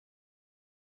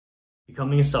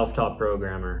Becoming a self-taught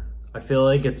programmer. I feel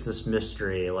like it's this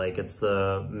mystery, like it's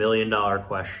the million-dollar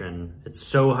question. It's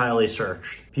so highly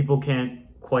searched. People can't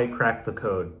quite crack the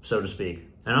code, so to speak.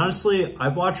 And honestly,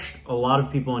 I've watched a lot of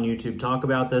people on YouTube talk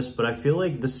about this, but I feel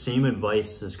like the same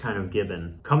advice is kind of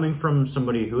given. Coming from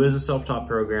somebody who is a self-taught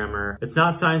programmer, it's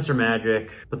not science or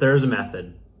magic, but there is a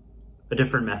method. A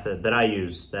different method that I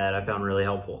use that I found really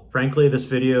helpful. Frankly, this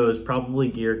video is probably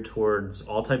geared towards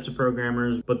all types of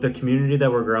programmers, but the community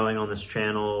that we're growing on this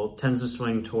channel tends to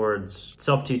swing towards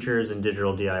self-teachers and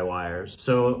digital DIYers.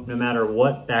 So no matter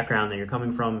what background that you're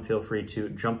coming from, feel free to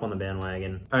jump on the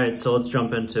bandwagon. All right, so let's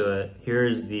jump into it. Here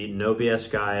is the No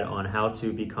BS guide on how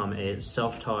to become a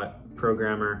self-taught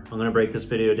programmer. I'm gonna break this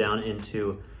video down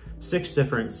into 6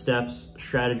 different steps: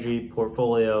 strategy,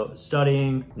 portfolio,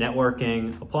 studying,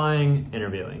 networking, applying,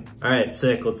 interviewing. All right,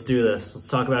 sick, let's do this. Let's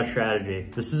talk about strategy.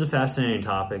 This is a fascinating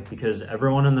topic because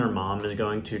everyone and their mom is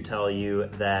going to tell you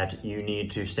that you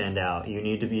need to stand out. You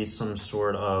need to be some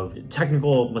sort of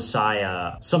technical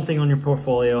messiah. Something on your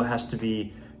portfolio has to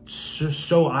be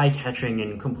so eye-catching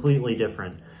and completely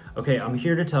different. Okay, I'm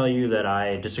here to tell you that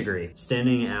I disagree.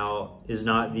 Standing out is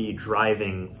not the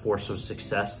driving force of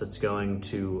success that's going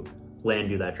to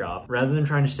land you that job. Rather than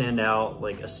trying to stand out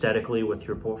like aesthetically with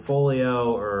your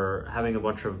portfolio or having a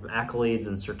bunch of accolades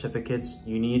and certificates,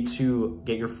 you need to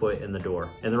get your foot in the door,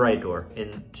 in the right door,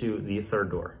 into the third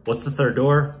door. What's the third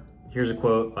door? Here's a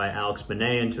quote by Alex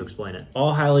Banayan to explain it.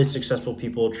 All highly successful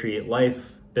people treat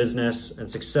life, business,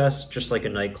 and success just like a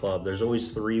nightclub. There's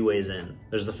always 3 ways in.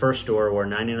 There's the first door where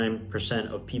 99%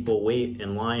 of people wait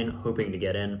in line hoping to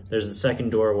get in. There's the second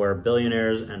door where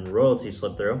billionaires and royalty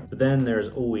slip through. But then there's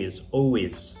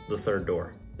always the third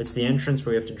door. It's the entrance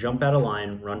where you have to jump out of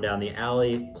line, run down the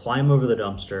alley, climb over the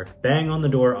dumpster, bang on the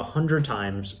door 100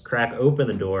 times, crack open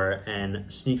the door,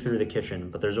 and sneak through the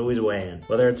kitchen, but there's always a way in.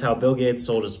 Whether it's how Bill Gates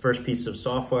sold his first piece of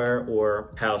software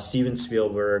or how Steven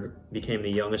Spielberg became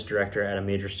the youngest director at a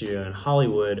major studio in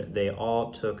Hollywood, they all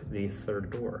took the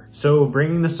third door. So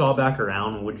bringing this all back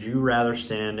around, would you rather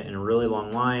stand in a really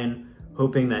long line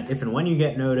hoping that if and when you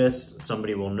get noticed,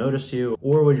 somebody will notice you,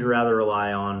 or would you rather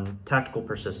rely on tactical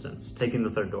persistence, taking the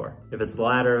third door? If it's the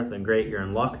latter, then great, you're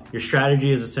in luck. Your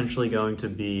strategy is essentially going to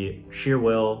be sheer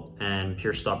will and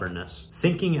pure stubbornness,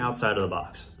 thinking outside of the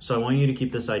box. So I want you to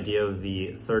keep this idea of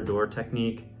the third door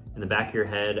technique in the back of your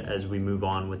head as we move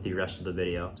on with the rest of the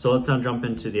video. So let's now jump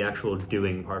into the actual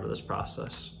doing part of this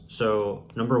process. So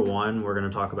number 1, we're gonna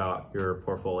talk about your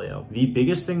portfolio. The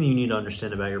biggest thing that you need to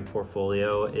understand about your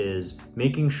portfolio is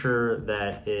making sure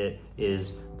that it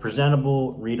is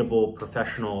presentable, readable,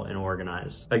 professional, and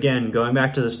organized. Again, going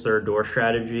back to this third door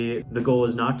strategy, the goal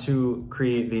is not to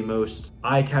create the most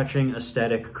eye-catching,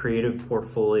 aesthetic, creative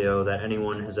portfolio that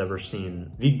anyone has ever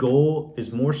seen. The goal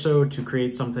is more so to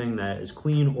create something that is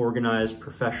clean, organized,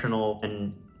 professional,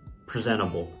 and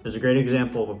presentable. There's a great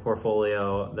example of a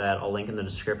portfolio that I'll link in the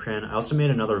description. I also made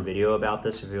another video about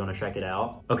this if you want to check it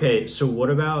out. Okay, so what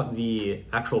about the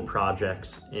actual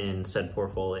projects in said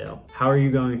portfolio? How are you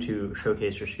going to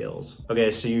showcase your skills?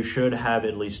 Okay, so you should have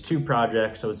at least 2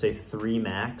 projects, I would say 3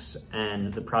 max,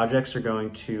 and the projects are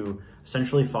going to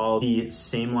essentially follow the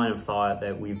same line of thought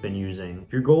that we've been using.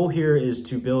 Your goal here is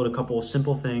to build a couple of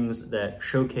simple things that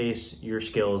showcase your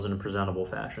skills in a presentable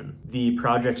fashion. The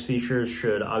project's features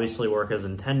should obviously work as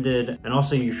intended, and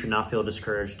also you should not feel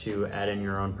discouraged to add in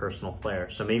your own personal flair.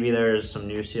 So maybe there's some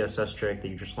new CSS trick that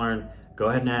you just learned, go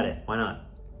ahead and add it, why not?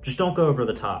 Just don't go over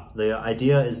the top. The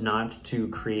idea is not to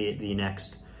create the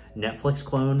next Netflix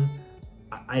clone.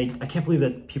 I can't believe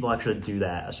that people actually do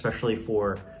that, especially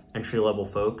for entry-level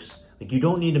folks. Like, you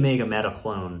don't need to make a meta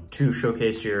clone to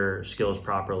showcase your skills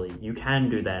properly. You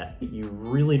can do that. You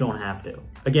really don't have to.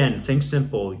 Again, think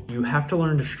simple. You have to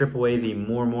learn to strip away the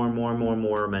more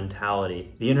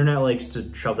mentality. The internet likes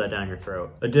to shove that down your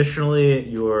throat. Additionally,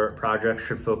 your project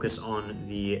should focus on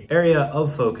the area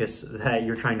of focus that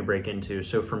you're trying to break into.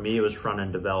 So for me, it was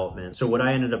front-end development. So what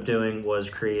I ended up doing was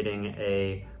creating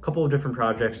a couple of different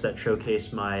projects that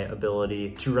showcase my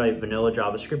ability to write vanilla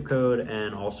JavaScript code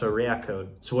and also React code.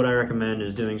 So what I recommend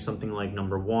is doing something like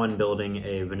number 1, building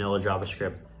a vanilla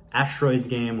JavaScript Asteroids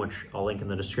game, which I'll link in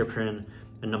the description,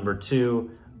 and number 2,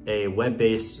 a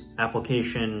web-based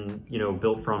application,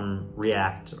 built from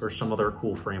React or some other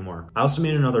cool framework. I also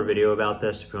made another video about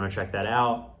this if you want to check that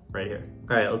out. Right here.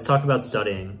 All right, let's talk about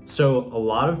studying. So a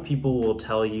lot of people will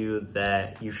tell you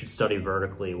that you should study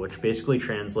vertically, which basically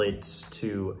translates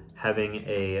to having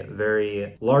a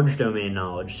very large domain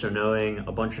knowledge, so knowing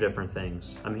a bunch of different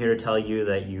things. I'm here to tell you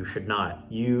that you should not.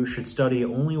 You should study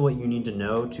only what you need to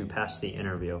know to pass the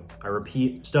interview. I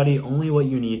repeat, study only what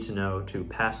you need to know to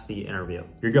pass the interview.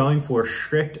 You're going for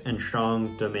strict and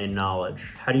strong domain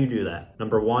knowledge. How do you do that?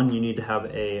 Number one, you need to have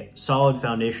a solid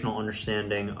foundational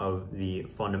understanding of the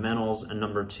fundamentals, and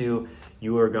number two,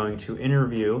 you are going to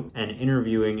interview, and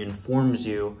interviewing informs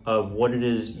you of what it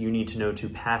is you need to know to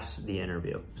pass the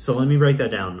interview. So let me break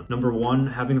that down. Number one,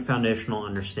 having a foundational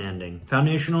understanding.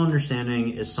 Foundational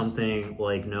understanding is something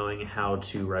like knowing how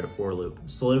to write a for loop.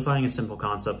 Solidifying a simple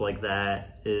concept like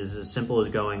that is as simple as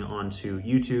going onto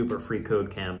YouTube or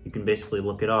FreeCodeCamp. You can basically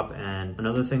look it up. And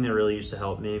another thing that really used to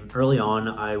help me, early on,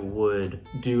 I would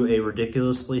do a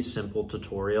ridiculously simple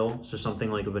tutorial. So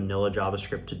something like a vanilla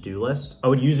JavaScript to-do list. I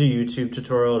would use a YouTube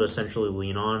tutorial to essentially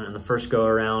lean on, and the first go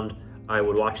around, I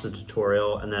would watch the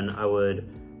tutorial and then I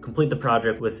would complete the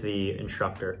project with the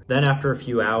instructor. Then after a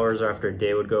few hours or after a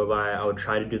day would go by, I would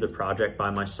try to do the project by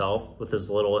myself with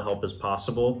as little help as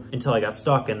possible until I got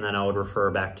stuck, and then I would refer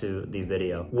back to the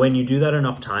video. When you do that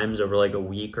enough times over like a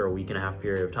week or a week and a half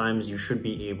period of times, you should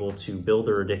be able to build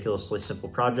a ridiculously simple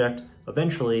project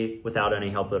eventually without any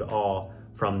help at all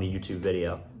from the YouTube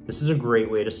video. This is a great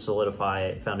way to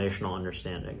solidify foundational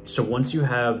understanding. So once you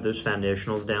have those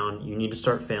foundationals down, you need to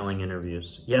start failing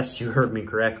interviews. Yes, you heard me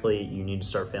correctly. You need to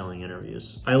start failing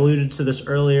interviews. I alluded to this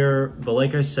earlier, but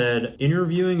like I said,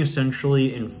 interviewing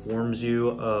essentially informs you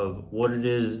of what it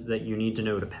is that you need to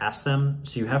know to pass them.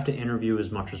 So you have to interview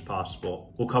as much as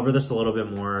possible. We'll cover this a little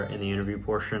bit more in the interview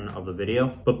portion of the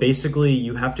video, but basically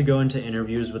you have to go into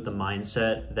interviews with the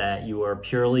mindset that you are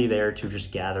purely there to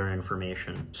just gather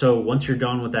information. So once you're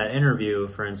done with that interview,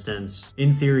 for instance,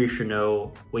 in theory, you should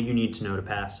know what you need to know to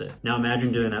pass it. Now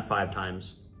imagine doing that 5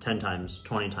 times, 10 times,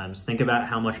 20 times. Think about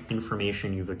how much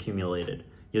information you've accumulated.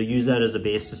 You'll use that as a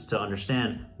basis to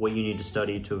understand what you need to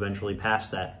study to eventually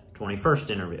pass that 21st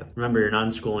interview. Remember, you're not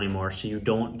in school anymore, so you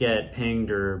don't get pinged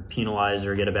or penalized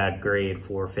or get a bad grade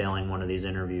for failing one of these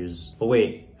interviews. But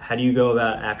wait, how do you go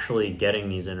about actually getting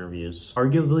these interviews?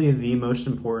 Arguably the most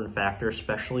important factor,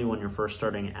 especially when you're first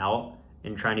starting out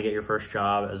and trying to get your first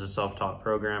job as a self-taught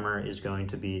programmer, is going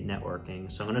to be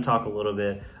networking. So I'm going to talk a little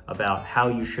bit about how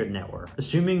you should network.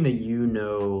 Assuming that you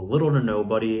know little to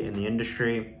nobody in the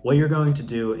industry, what you're going to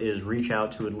do is reach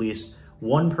out to at least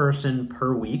one person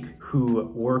per week who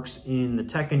works in the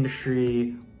tech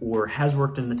industry or has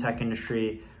worked in the tech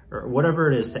industry or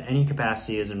whatever it is, to any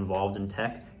capacity is involved in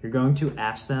tech. You're going to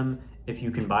ask them if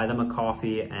you can buy them a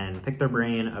coffee and pick their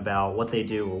brain about what they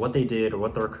do or what they did or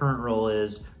what their current role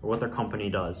is or what their company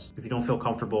does. If you don't feel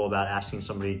comfortable about asking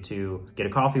somebody to get a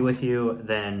coffee with you,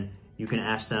 then you can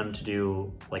ask them to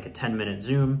do like a 10-minute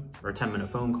Zoom or a 10-minute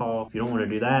phone call. If you don't want to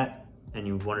do that and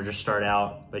you want to just start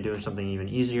out by doing something even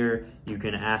easier, you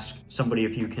can ask somebody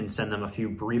if you can send them a few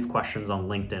brief questions on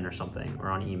LinkedIn or something, or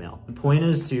on email. The point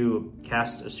is to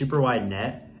cast a super wide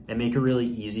net and make it really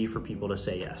easy for people to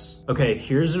say yes. Okay,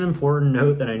 here's an important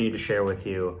note that I need to share with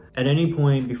you. At any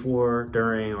point before,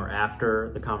 during, or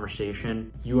after the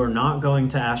conversation, you are not going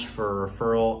to ask for a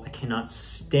referral. I cannot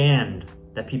stand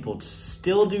that people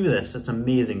still do this. It's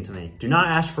amazing to me. Do not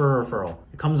ask for a referral.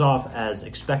 It comes off as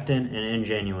expectant and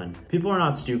ingenuine. People are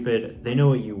not stupid. They know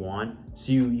what you want.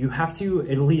 So you have to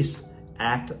at least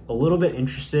act a little bit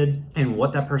interested in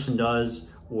what that person does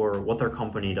or what their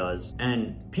company does.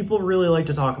 And people really like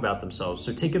to talk about themselves,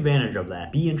 so take advantage of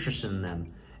that. Be interested in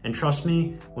them. And trust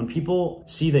me, when people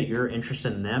see that you're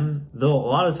interested in them, they'll a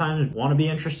lot of times want to be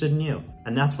interested in you.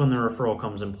 And that's when the referral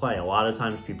comes in play. A lot of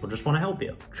times people just want to help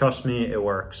you. Trust me, it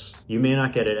works. You may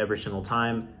not get it every single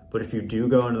time, but if you do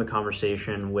go into the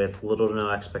conversation with little to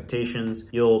no expectations,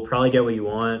 you'll probably get what you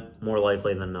want, more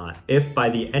likely than not. If by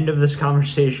the end of this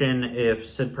conversation, if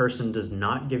said person does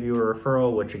not give you a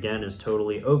referral, which again is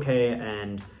totally okay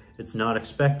and it's not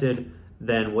expected,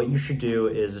 then what you should do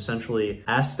is essentially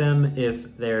ask them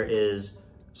if there is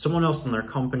someone else in their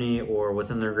company or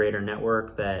within their greater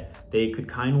network that they could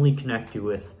kindly connect you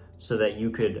with, so that you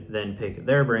could then pick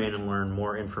their brain and learn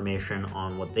more information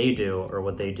on what they do or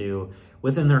what they do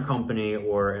within their company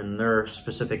or in their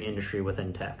specific industry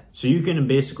within tech. So you can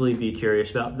basically be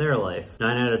curious about their life.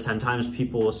 9 out of 10 times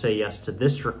people will say yes to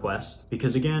this request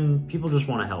because, again, people just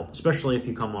want to help, especially if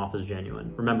you come off as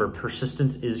genuine. Remember,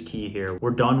 persistence is key here. We're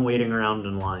done waiting around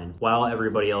in line. While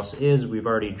everybody else is, we've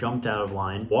already jumped out of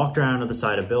line, walked around to the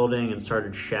side of building, and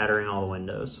started shattering all the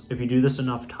windows. If you do this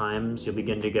enough times, you'll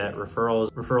begin to get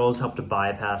referrals. Referrals help to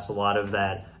bypass a lot of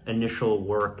that initial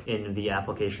work in the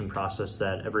application process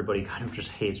that everybody kind of just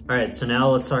hates. All right, so now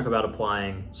let's talk about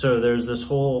applying. So there's this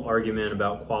whole argument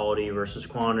about quality versus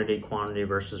quantity, quantity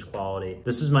versus quality.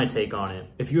 This is my take on it.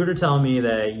 If you were to tell me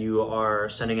that you are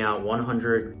sending out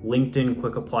 100 LinkedIn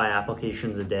quick apply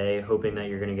applications a day, hoping that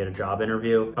you're gonna get a job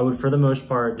interview, I would for the most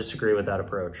part disagree with that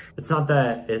approach. It's not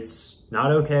that it's not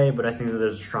okay, but I think that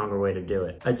there's a stronger way to do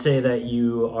it. I'd say that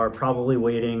you are probably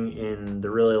waiting in the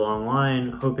really long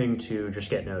line, hoping to just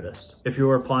get noticed. If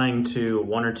you're applying to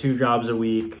 1 or 2 jobs a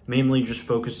week, mainly just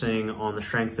focusing on the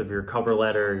strength of your cover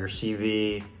letter, your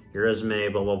CV, your resume,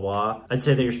 blah, blah, blah, I'd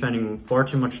say that you're spending far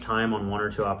too much time on 1 or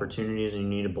 2 opportunities and you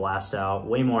need to blast out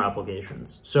way more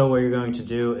applications. So what you're going to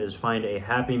do is find a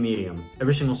happy medium.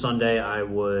 Every single Sunday, I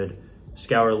would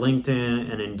scour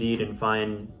LinkedIn and Indeed and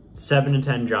find 7 to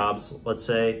 10 jobs, let's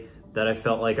say, that I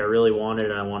felt like I really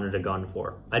wanted and I wanted a gun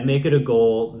for. I'd make it a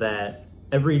goal that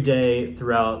every day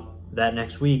throughout that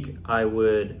next week, I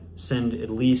would send at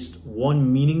least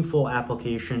 1 meaningful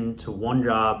application to 1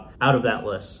 job out of that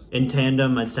list. In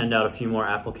tandem, I'd send out a few more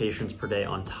applications per day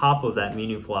on top of that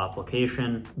meaningful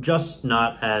application, just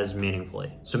not as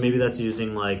meaningfully. So maybe that's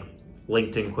using like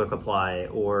LinkedIn Quick Apply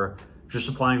or just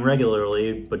applying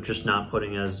regularly, but just not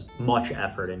putting as much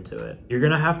effort into it. You're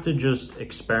gonna have to just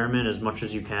experiment as much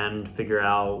as you can to figure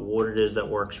out what it is that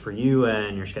works for you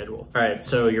and your schedule. All right,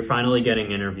 so you're finally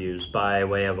getting interviews by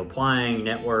way of applying,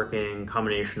 networking,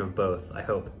 combination of both, I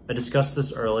hope. I discussed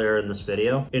this earlier in this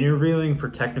video. Interviewing for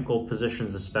technical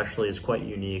positions especially is quite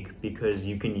unique because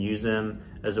you can use them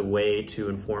as a way to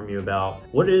inform you about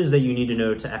what it is that you need to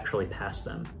know to actually pass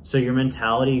them. So your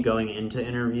mentality going into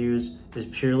interviews is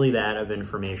purely that of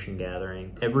information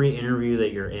gathering. Every interview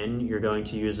that you're in, you're going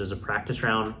to use as a practice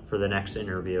round for the next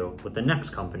interview with the next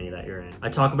company that you're in. I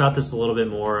talk about this a little bit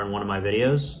more in one of my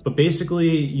videos, but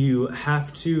basically you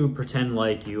have to pretend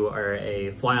like you are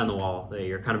a fly on the wall, that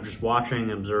you're kind of just watching,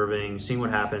 observing, seeing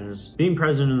what happens, being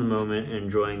present in the moment and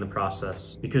enjoying the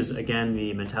process. Because again,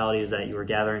 the mentality is that you are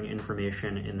gathering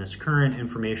information in this current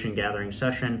information gathering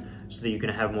session so that you can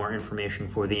have more information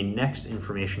for the next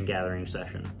information gathering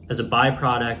session. As a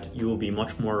byproduct, you will be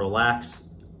much more relaxed,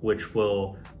 which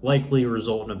will likely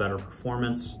result in a better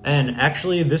performance. And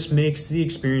actually, this makes the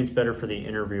experience better for the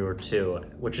interviewer too,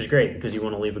 which is great because you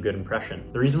want to leave a good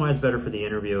impression. The reason why it's better for the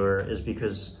interviewer is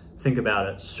because think about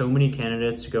it. So many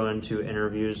candidates go into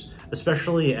interviews,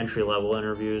 especially entry-level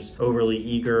interviews, overly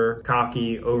eager,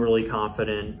 cocky, overly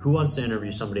confident. Who wants to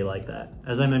interview somebody like that?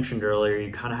 As I mentioned earlier,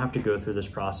 you kind of have to go through this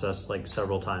process like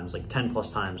several times, like 10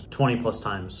 plus times, 20 plus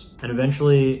times. And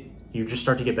eventually you just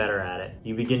start to get better at it.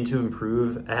 You begin to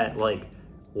improve at like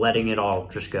letting it all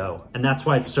just go. And that's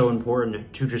why it's so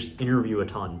important to just interview a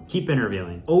ton. Keep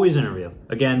interviewing, always interview.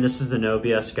 Again, this is the No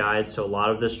BS guide, so a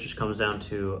lot of this just comes down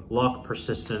to luck,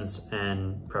 persistence,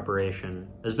 and preparation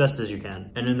as best as you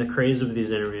can. And in the craze of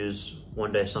these interviews,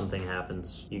 one day something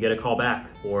happens. You get a call back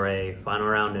or a final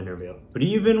round interview. But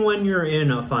even when you're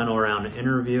in a final round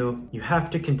interview, you have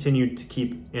to continue to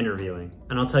keep interviewing.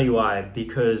 And I'll tell you why,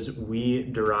 because we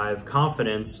derive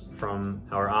confidence from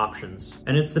our options.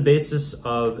 And it's the basis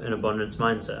of an abundance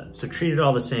mindset. So treat it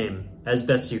all the same as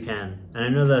best you can. And I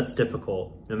know that's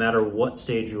difficult, no matter what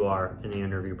stage you are in the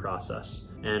interview process.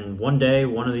 And one day,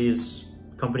 one of these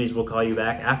companies will call you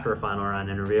back after a final round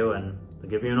interview and they'll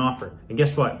give you an offer. And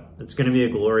guess what? It's gonna be a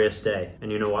glorious day.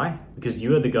 And you know why? Because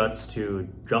you had the guts to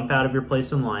jump out of your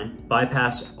place in line,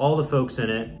 bypass all the folks in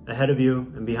it, ahead of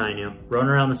you and behind you, run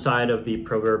around the side of the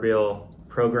proverbial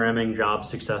programming job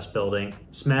success building,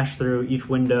 smash through each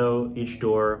window, each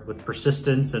door with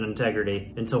persistence and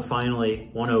integrity until finally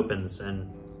one opens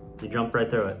and you jump right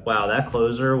through it. Wow, that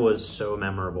closer was so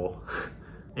memorable.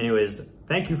 Anyways,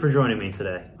 thank you for joining me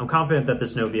today. I'm confident that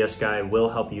this No BS guide will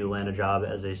help you land a job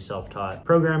as a self-taught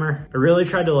programmer. I really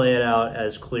tried to lay it out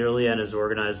as clearly and as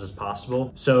organized as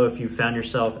possible. So if you found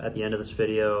yourself at the end of this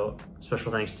video,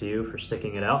 special thanks to you for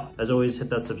sticking it out. As always, hit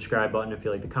that subscribe button if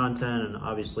you like the content and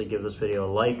obviously give this video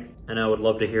a like. And I would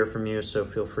love to hear from you, so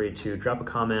feel free to drop a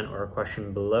comment or a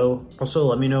question below. Also,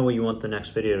 let me know what you want the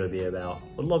next video to be about.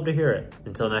 Would love to hear it.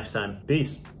 Until next time,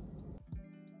 peace.